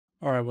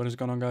Alright, what is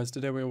going on, guys?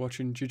 Today we are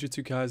watching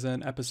Jujutsu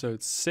Kaisen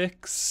episode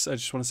 6. I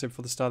just want to say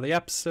before the start of the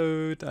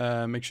episode,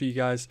 make sure you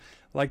guys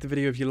like the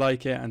video if you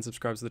like it and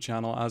subscribe to the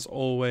channel as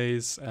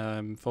always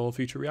for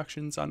future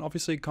reactions, and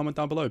obviously comment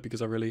down below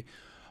because I really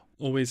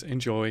always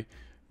enjoy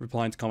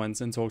replying to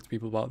comments and talk to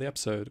people about the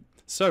episode.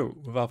 So,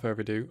 without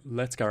further ado,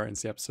 let's get right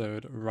into the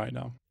episode right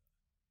now.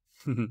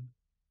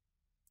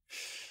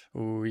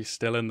 Oh, he's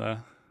still in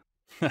there.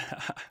 Let's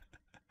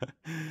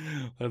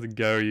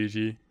go,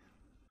 Yuji.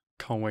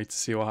 Can't wait to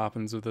see what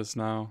happens with this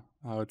now.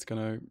 How it's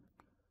gonna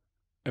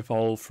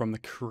evolve from the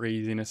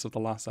craziness of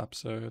the last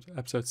episode.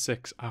 Episode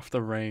 6,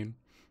 After Rain.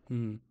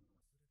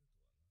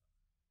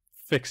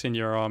 Fixing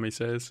your arm, he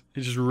says.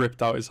 He just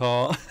ripped out his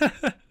heart.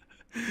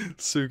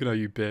 Sukino,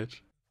 you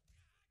bitch.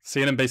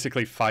 Seeing him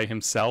basically fight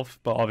himself,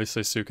 but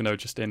obviously Sukino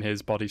just in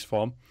his body's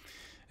form,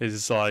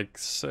 is like,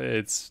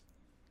 it's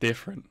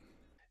different.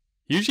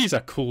 Usually he's a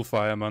cool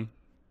fireman.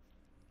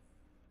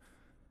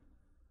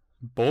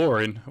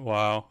 Boring.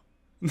 Wow.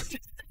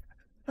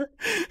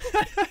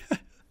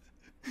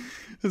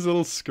 His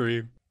little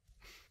scream.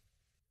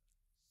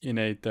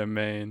 Innate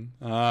domain.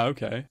 Ah,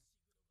 okay.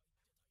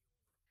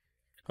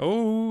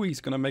 Oh,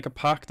 he's gonna make a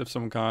pact of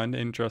some kind.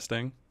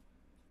 Interesting.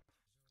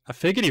 I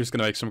figured he was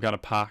gonna make some kind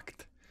of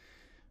pact,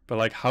 but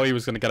like how he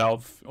was gonna get out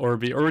of, or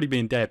be already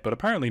being dead, but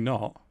apparently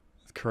not.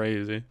 It's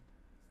crazy.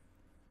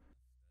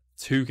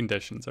 2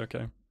 conditions.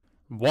 Okay.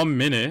 1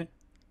 minute.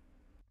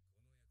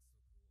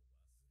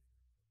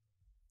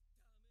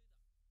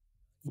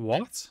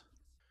 What?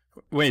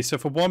 Wait, so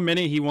for 1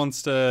 minute he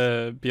wants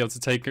to be able to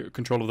take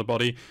control of the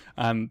body,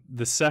 and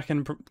the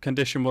second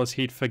condition was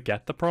he'd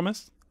forget the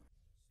promise?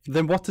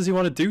 Then what does he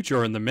want to do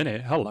during the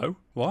minute? Hello?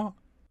 What?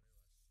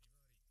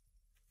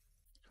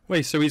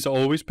 Wait, so he's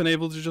always been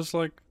able to just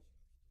like...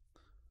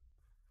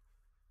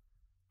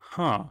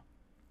 Huh.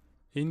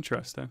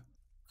 Interesting.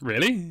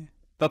 Really?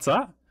 That's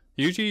that?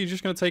 Usually you're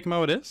just gonna take him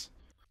how it is?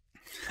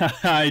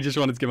 I just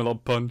wanted to give him a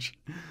little punch.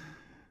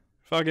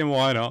 Fucking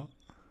why not?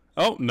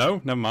 Oh,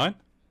 no, never mind.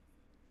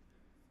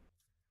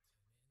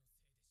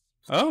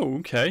 Oh,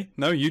 okay.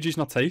 No, Yuji's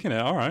not taking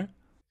it. Alright.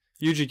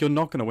 Yuji, you're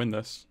not going to win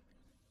this.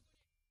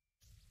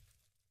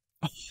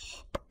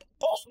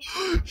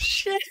 Oh,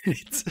 shit!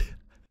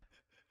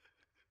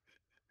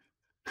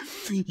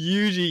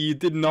 Yuji, you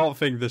did not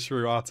think this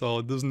through at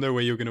all. There's no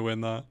way you're going to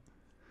win that.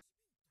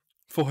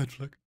 Forward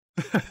flick.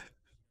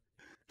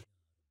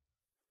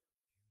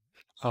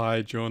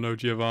 I, Giorno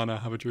Giovanna,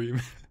 have a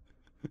dream.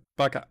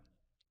 Baka.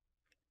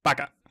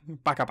 Baka.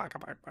 Baka, baka,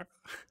 baka,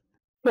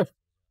 baka.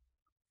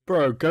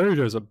 Bro,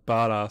 Gojo's a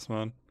badass,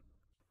 man.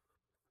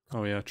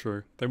 Oh yeah,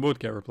 true. They would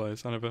get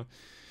replaced. No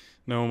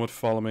one would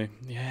follow me.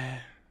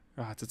 Yeah.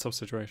 Ah, it's a tough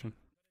situation.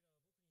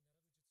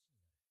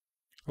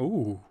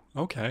 Ooh,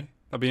 okay.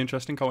 That'd be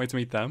interesting. Can't wait to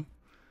meet them.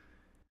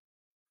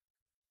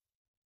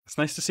 It's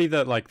nice to see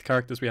that, like, the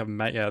characters we haven't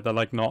met yet, they're,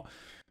 like, not,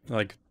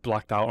 like,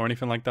 blacked out or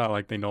anything like that,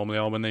 like they normally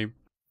are when they,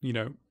 you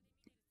know...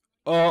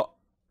 Oh!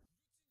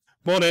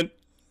 Morning!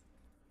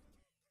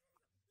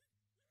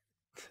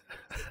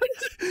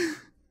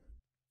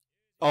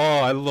 Oh,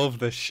 I love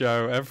this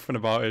show. Everything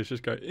about it is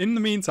just great. In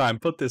the meantime,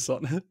 put this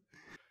on.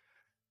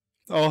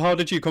 Oh, how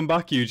did you come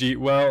back, Yuji?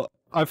 Well,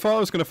 I thought I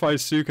was going to fight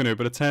Sukino,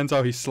 but it turns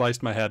out he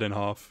sliced my head in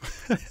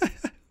half.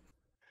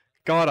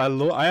 God,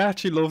 I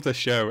actually love this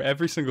show.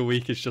 Every single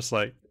week is just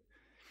like...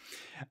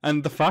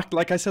 And the fact,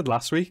 like I said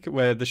last week,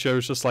 where the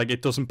show's just like,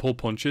 it doesn't pull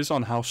punches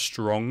on how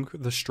strong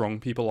the strong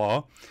people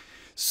are.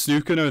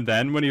 Sukino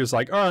then, when he was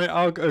like, alright,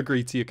 I'll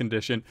agree to your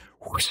condition.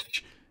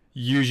 Whoosh,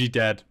 Yuji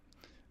dead.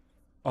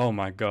 Oh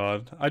my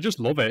god. I just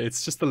love it.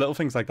 It's just the little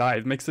things like that.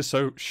 It makes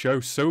the show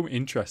so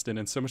interesting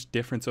and so much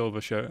different over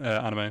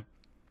anime.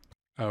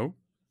 Oh?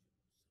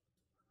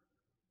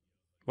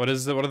 What are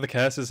the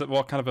curses?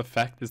 What kind of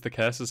effect is the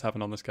curses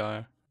having on this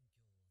guy?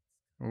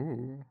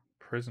 Ooh,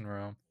 prison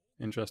realm.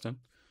 Interesting.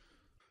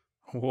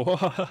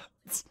 What?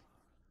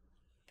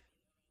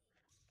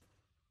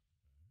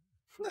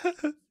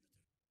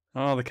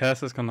 Oh, the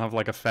curses can have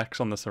like effects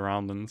on the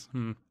surroundings.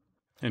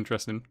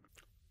 Interesting.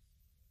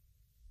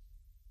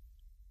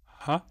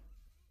 Huh?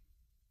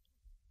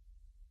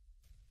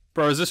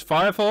 Bro, is this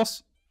Fire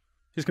Force?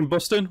 He's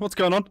combusting? What's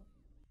going on?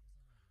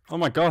 Oh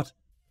my god.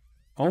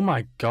 Oh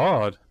my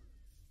god.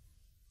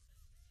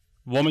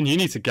 Woman, you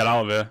need to get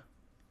out of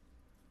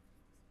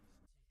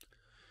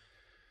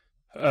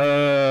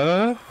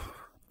here.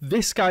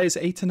 This guy is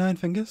 8 to 9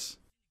 fingers?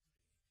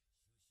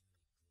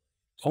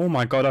 Oh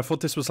my god, I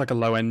thought this was like a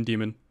low-end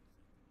demon.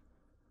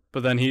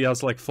 But then he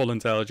has like full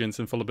intelligence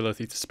and full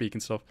ability to speak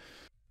and stuff.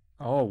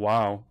 Oh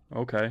wow,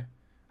 okay.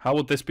 How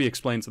would this be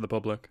explained to the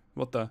public?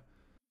 What the?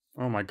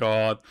 Oh my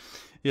god.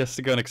 He has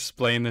to go and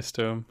explain this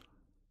to him.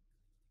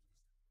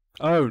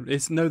 Oh,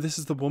 this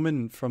is the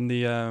woman from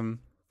the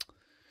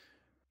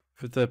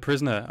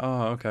prisoner.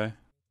 Oh, okay.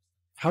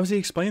 How's he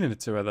explaining it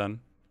to her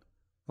then?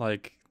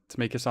 Like, to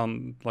make it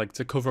sound, like,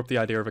 to cover up the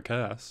idea of a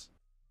curse?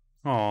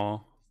 Aw.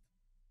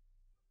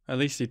 At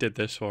least he did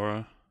this for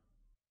her.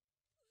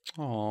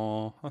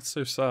 Aw, that's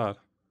so sad.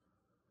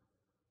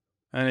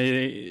 And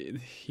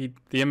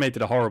the inmate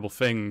did a horrible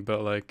thing,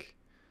 but like,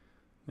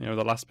 you know,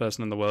 the last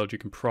person in the world you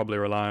can probably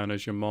rely on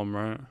is your mum,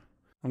 right?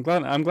 I'm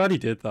glad he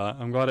did that.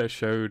 I'm glad it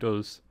showed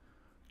us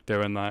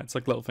doing that. It's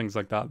like little things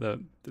like that that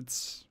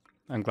it's.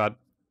 I'm glad,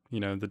 you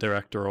know, the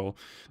director or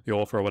the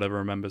author or whatever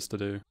remembers to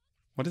do.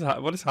 What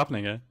is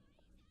happening here?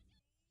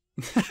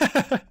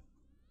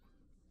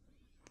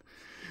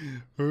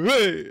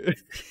 Right.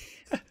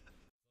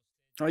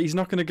 Oh, he's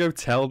not going to go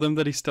tell them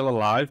that he's still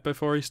alive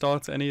before he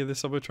starts any of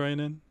this other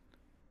training.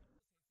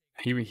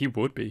 He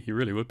would be. He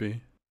really would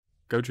be.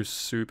 Goju's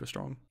super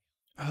strong.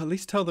 At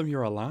least tell them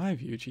you're alive,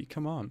 Yuji.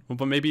 Come on. Well,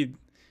 but maybe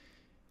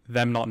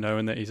them not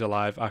knowing that he's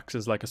alive acts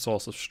as like a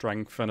source of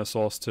strength and a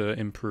source to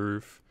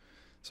improve.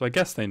 So I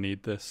guess they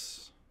need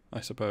this,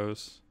 I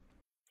suppose.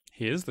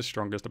 He is the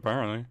strongest,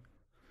 apparently.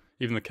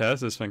 Even the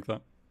Cursors think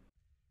that.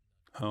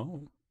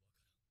 Oh.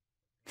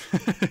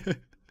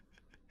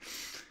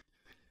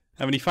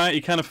 I mean,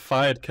 he kind of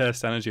fired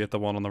cursed energy at the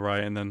one on the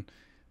right and then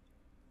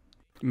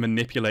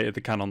manipulated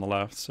the can on the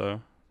left,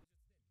 so.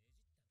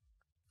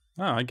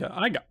 Oh, I get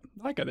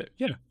it.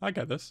 Yeah, I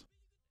get this.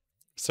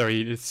 So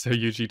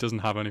Yuji doesn't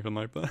have anything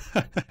like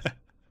that.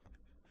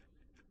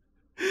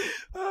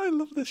 Oh, I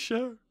love this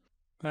show.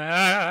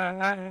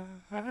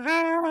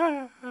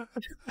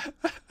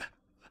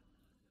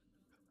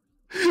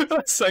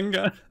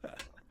 Senga.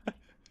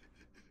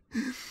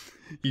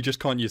 You just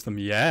can't use them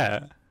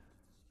yet.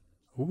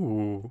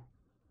 Ooh.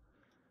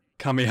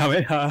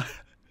 Kamehameha.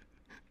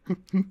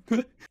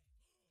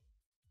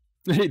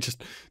 He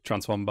just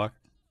transformed back.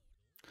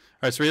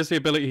 Alright, so he has the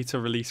ability to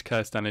release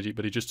cursed energy,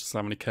 but he just doesn't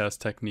have any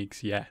cursed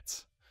techniques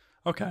yet.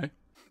 Okay.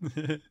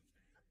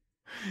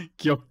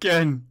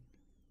 Gyoken.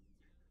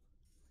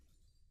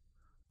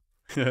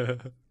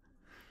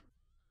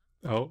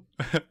 Oh.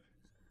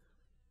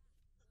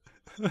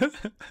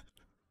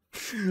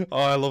 Oh,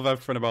 I love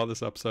everything about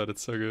this episode.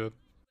 It's so good.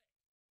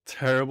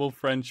 Terrible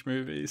French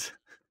movies.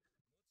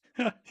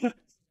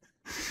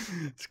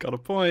 It's got a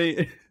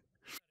point.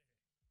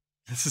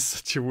 This is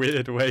such a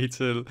weird way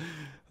to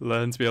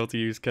learn to be able to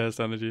use cursed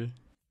energy.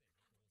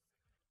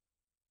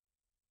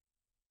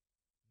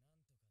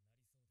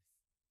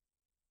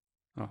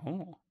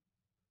 Oh.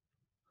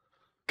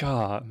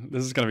 God,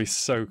 this is gonna be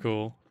so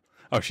cool.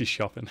 Oh, she's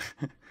shopping.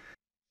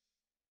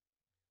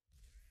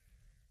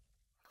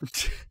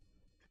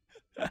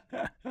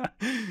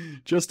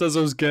 Just as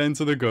I was getting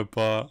to the good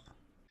part.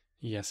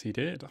 Yes, he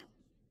did.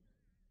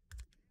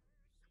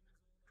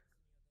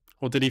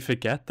 Or did he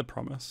forget the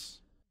promise?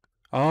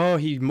 Oh,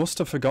 he must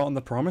have forgotten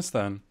the promise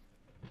then.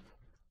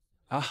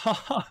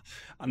 Ah,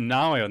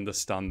 now I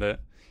understand it.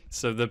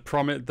 So the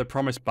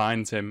promise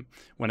binds him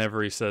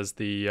whenever he says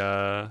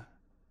the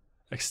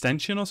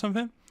extension or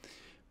something,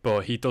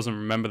 but he doesn't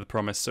remember the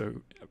promise.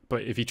 So,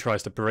 but if he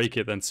tries to break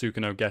it, then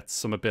Sukino gets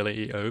some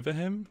ability over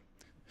him.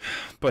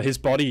 But his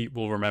body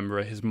will remember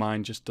it. His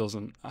mind just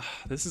doesn't.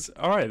 This is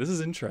all right. This is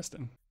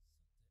interesting.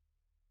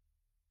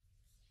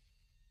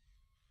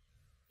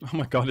 Oh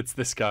my god, it's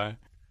this guy.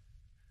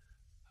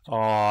 Oh,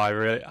 I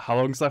really. How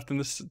long's left in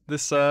this?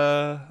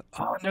 Oh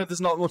no,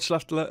 there's not much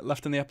left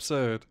in the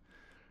episode.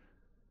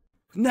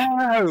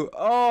 No!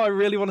 Oh, I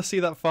really want to see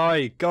that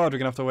fight. God, we're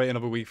gonna have to wait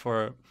another week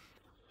for it.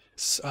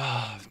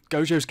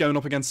 Gojo's going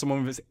up against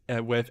someone with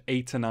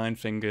 8 to 9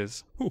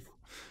 fingers. All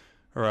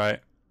right,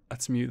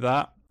 let's mute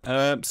that.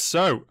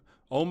 So,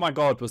 oh my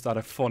god, was that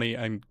a funny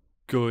and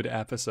good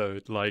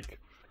episode? Like,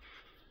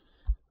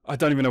 I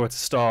don't even know where to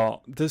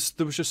start.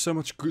 There was just so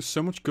much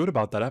good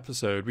about that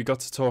episode. We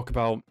got to talk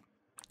about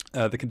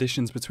the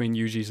conditions between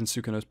Yuji's and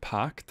Sukino's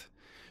pact.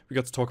 We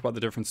got to talk about the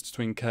difference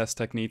between cursed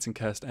techniques and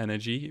cursed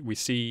energy. We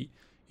see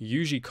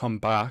Yuji come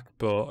back,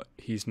 but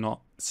he's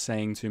not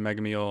saying to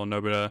Megumi or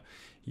Nobara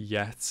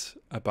yet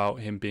about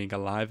him being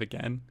alive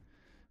again,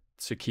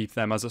 to keep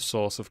them as a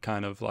source of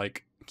kind of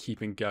like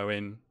keeping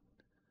going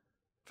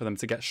for them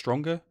to get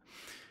stronger.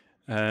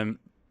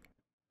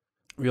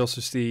 We also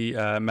see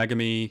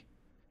Megumi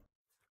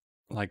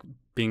like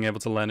being able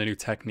to learn a new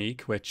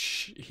technique,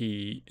 which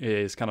he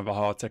is kind of a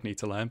hard technique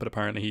to learn, but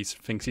apparently he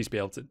thinks he's be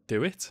able to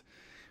do it,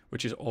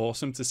 which is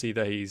awesome to see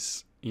that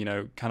he's, you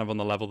know, kind of on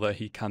the level that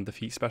he can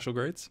defeat special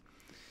grades.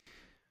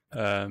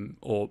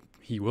 Or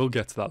he will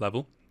get to that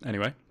level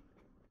anyway.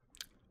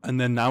 And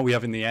then now we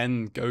have in the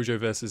end Gojo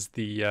versus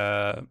the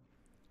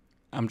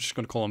I'm just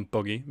going to call him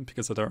Buggy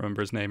because I don't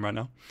remember his name right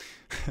now.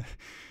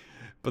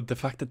 But the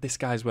fact that this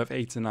guy's worth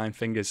 8 to 9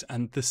 fingers,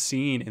 and the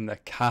scene in the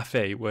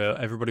cafe where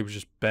everybody was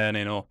just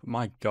burning up,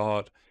 my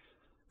god,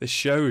 this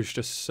show is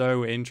just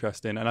so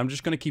interesting. And I'm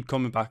just going to keep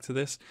coming back to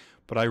this,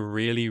 but I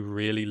really,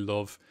 really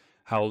love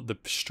how the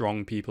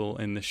strong people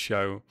in the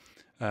show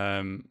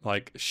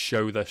like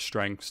show their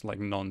strengths like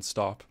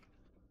non-stop.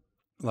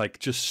 Like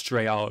just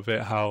straight out of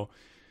it, how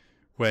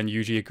when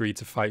Yuji agreed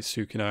to fight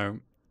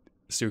Sukino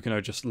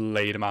just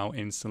laid him out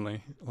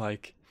instantly.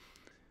 Like,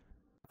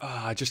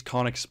 I just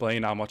can't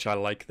explain how much I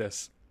like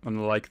this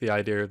and like the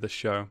idea of the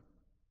show.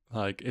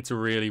 Like, it's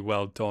really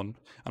well done,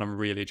 and I'm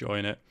really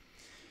enjoying it.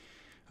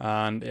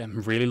 And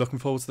I'm really looking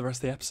forward to the rest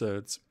of the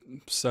episodes.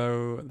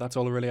 So that's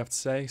all I really have to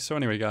say. So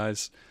anyway,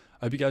 guys,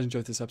 I hope you guys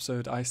enjoyed this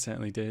episode. I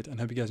certainly did. And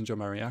hope you guys enjoyed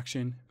my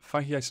reaction.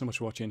 Thank you guys so much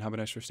for watching. Have a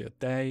nice rest of your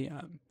day.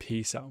 And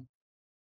peace out.